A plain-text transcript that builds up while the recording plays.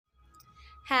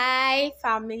Hi,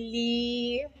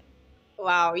 family.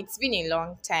 Wow, it's been a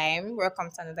long time. Welcome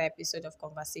to another episode of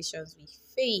Conversations with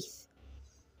Faith.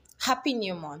 Happy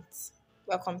New Month.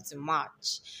 Welcome to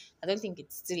March. I don't think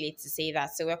it's too late to say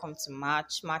that. So, welcome to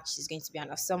March. March is going to be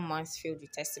an awesome month filled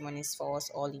with testimonies for us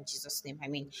all in Jesus' name.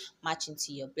 March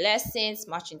into your blessings,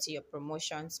 march into your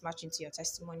promotions, march into your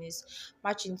testimonies,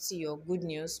 march into your good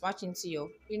news, march into your,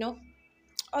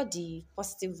 all the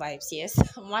positive vibes. Yes,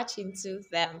 march into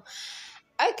them.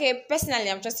 Okay, personally,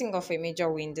 I'm trusting God for a major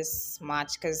win this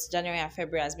March because January and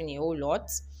February has been a whole lot.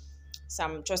 So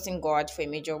I'm trusting God for a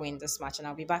major win this March, and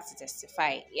I'll be back to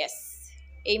testify. Yes.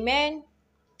 Amen.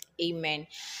 Amen.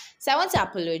 So I want to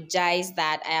apologize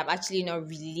that I have actually not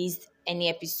released any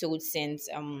episode since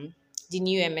the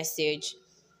New Year message.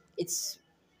 It's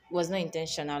was not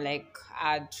intentional. Like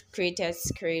I'd created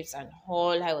scripts and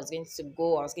all. I was going to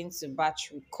go. I was going to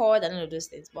batch record and all of those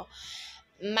things, but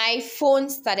my phone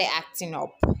started acting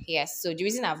up. Yes, so the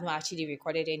reason I've not actually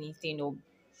recorded anything or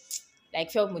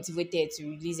like felt motivated to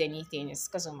release anything is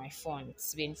because of my phone.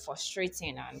 It's been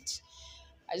frustrating and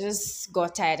I just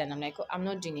got tired and I'm like, "Oh, I'm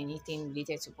not doing anything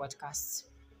related to podcasts."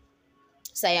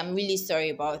 So I am really sorry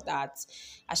about that.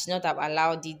 I should not have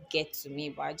allowed it get to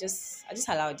me, but I just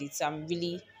allowed it. So I'm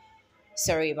really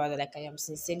sorry about it. Like I am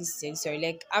sincerely sorry.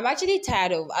 Like I'm actually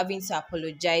tired of having to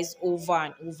apologize over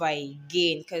and over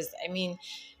again. Because you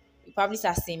probably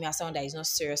start seeing me as someone that is not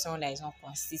serious, someone that is not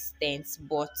consistent,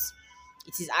 but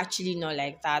it is actually not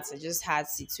like that. I just had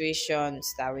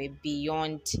situations that were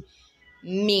beyond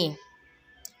me.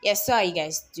 Yes, so how are you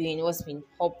guys doing? What's been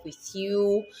up with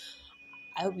you?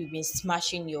 I hope you've been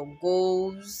smashing your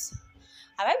goals.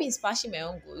 Have I been smashing my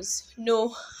own goals?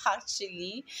 No,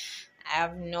 actually, I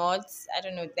have not. I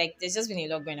don't know. Like, there's just been a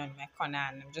lot going on in my corner,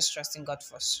 and I'm just trusting God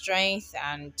for strength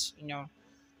and,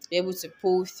 be able to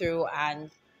pull through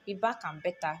and be back and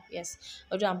better. Yes,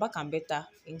 although I'm back and better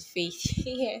in faith.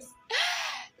 Yes.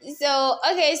 So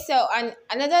okay, so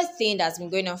another thing that's been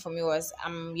going on for me was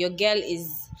your girl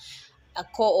is a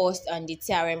co-host on the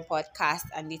TRM podcast,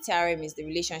 and the TRM is the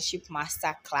Relationship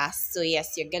Master Class. So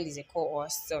yes, your girl is a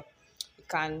co-host. So you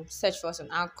can search for us on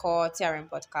Anchor TRM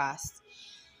podcast,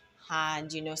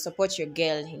 and support your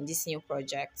girl in this new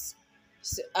project.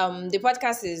 So the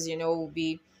podcast is will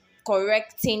be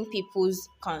correcting people's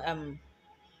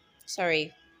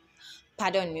sorry,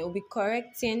 pardon me, will be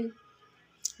correcting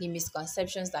the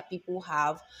misconceptions that people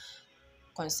have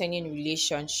concerning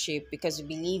relationship, because we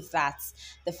believe that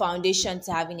the foundation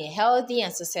to having a healthy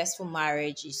and successful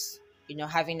marriage is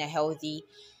having a healthy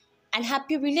and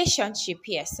happy relationship.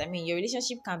 Yes, your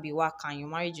relationship can be work and your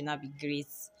marriage will not be great.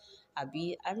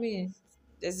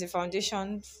 There's a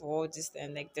foundation for all this,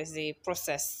 and like there's a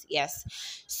process.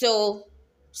 Yes, so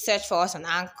search for us on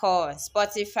Anchor and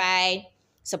Spotify.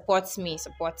 Support me.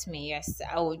 Yes,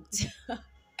 I would.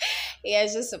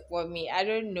 Yes, just support me. I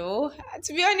don't know.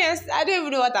 To be honest, I don't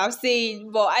even know what I'm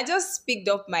saying, but I just picked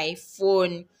up my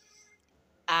phone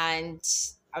and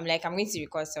I'm like, I'm going to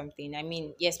record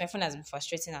something. Yes, my phone has been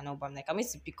frustrating and all, but I'm like, I'm going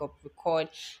to pick up, record.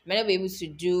 I might not be able to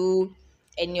do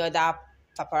any other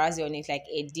paparazzi on it, like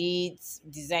edit,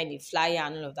 design a flyer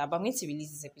and all of that, but I'm going to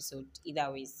release this episode either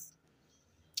ways.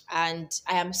 And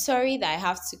I am sorry that I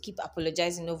have to keep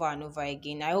apologizing over and over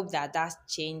again. I hope that that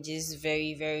changes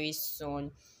very, very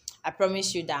soon. I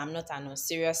promise you that I'm not an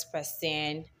unserious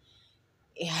person.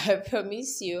 Yeah, I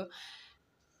promise you.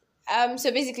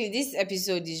 So basically this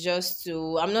episode is just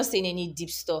to, I'm not saying any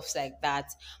deep stuffs like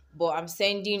that, but I'm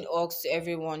sending hugs to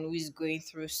everyone who is going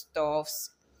through stuffs,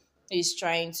 who is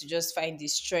trying to just find the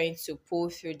strength to pull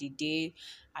through the day.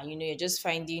 And you're just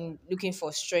looking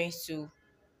for strength to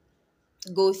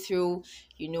go through,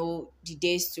 the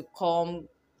days to come,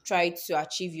 try to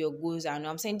achieve your goals. And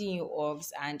I'm sending you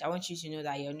hugs, and I want you to know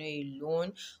that you're not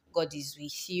alone. God is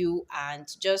with you, and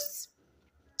just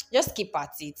keep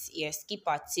at it. Yes, keep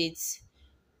at it.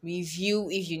 Review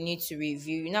if you need to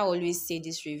review. You not always say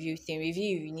this review thing.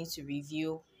 Review if you need to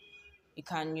review. You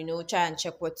can, try and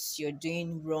check what you're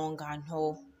doing wrong and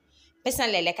all.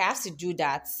 Personally, like I have to do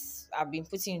that. I've been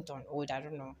putting it on hold. I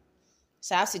don't know.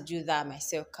 So I have to do that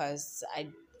myself because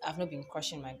I've not been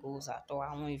crushing my goals at all.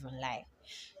 I won't even lie.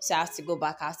 So I have to go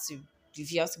back. I have to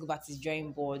review. I have to go back to the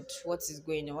drawing board. What is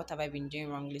going on? What have I been doing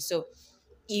wrongly? So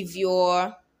if you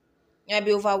might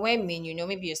be overwhelming,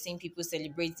 maybe you're seeing people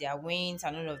celebrate their wins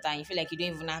and all of that, and you feel like you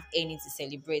don't even have any to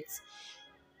celebrate.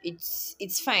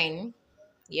 It's fine.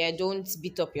 Yeah, don't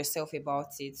beat up yourself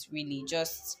about it. Really,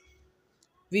 just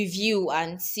review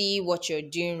and see what you're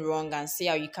doing wrong and see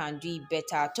how you can do it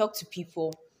better. Talk to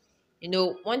people.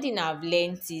 One thing I've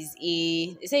learned is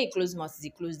they say a closed mouth is a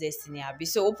closed destiny. Abi.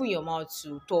 So open your mouth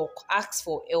to talk, ask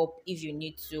for help if you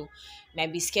need to.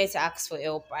 Might be scared to ask for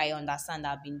help. I understand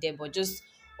I've been there, but just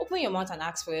open your mouth and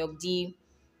ask for help.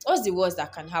 What's the worst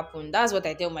that can happen? That's what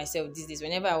I tell myself these days.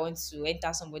 Whenever I want to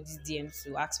enter somebody's DM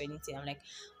to ask for anything, I'm like,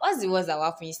 what's the worst that will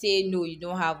happen? You say no, you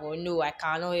don't have, or no, I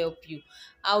cannot help you.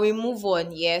 And we move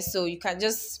on, yeah. So you can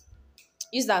just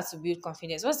use that to build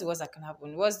confidence. What's the worst that can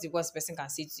happen? What's the worst person can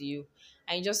say to you?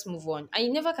 And you just move on. And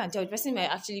you never can tell. The person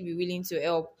might actually be willing to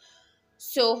help.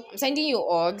 So I'm sending you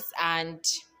orgs, and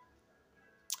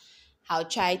I'll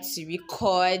try to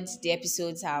record the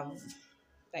episodes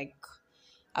like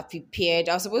I've prepared.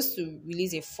 I was supposed to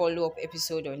release a follow-up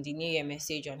episode on the New Year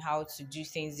message on how to do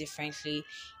things differently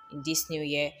in this new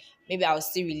year. Maybe I'll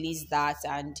still release that,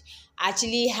 and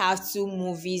actually have two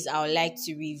movies I would like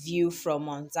to review from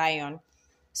Mount Zion.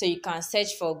 So you can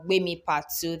search for Gbemi Part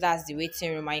 2, that's the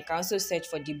waiting room, and you can also search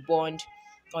for The Bond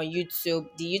on YouTube.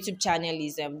 The YouTube channel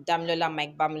is Damilola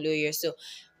Mike Bamiloye. So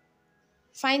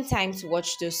find time to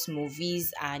watch those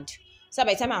movies, and so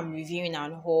by the time I'm reviewing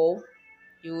on whole,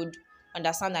 you would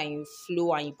understand and you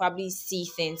flow, and you probably see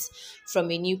things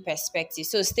from a new perspective.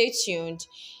 So stay tuned.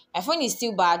 My phone is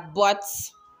still bad, but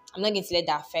I'm not going to let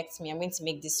that affect me. I'm going to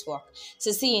make this work.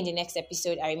 So see you in the next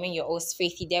episode. I remain your host,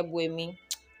 Faithy Debwemi.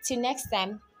 Till next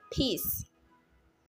time, peace.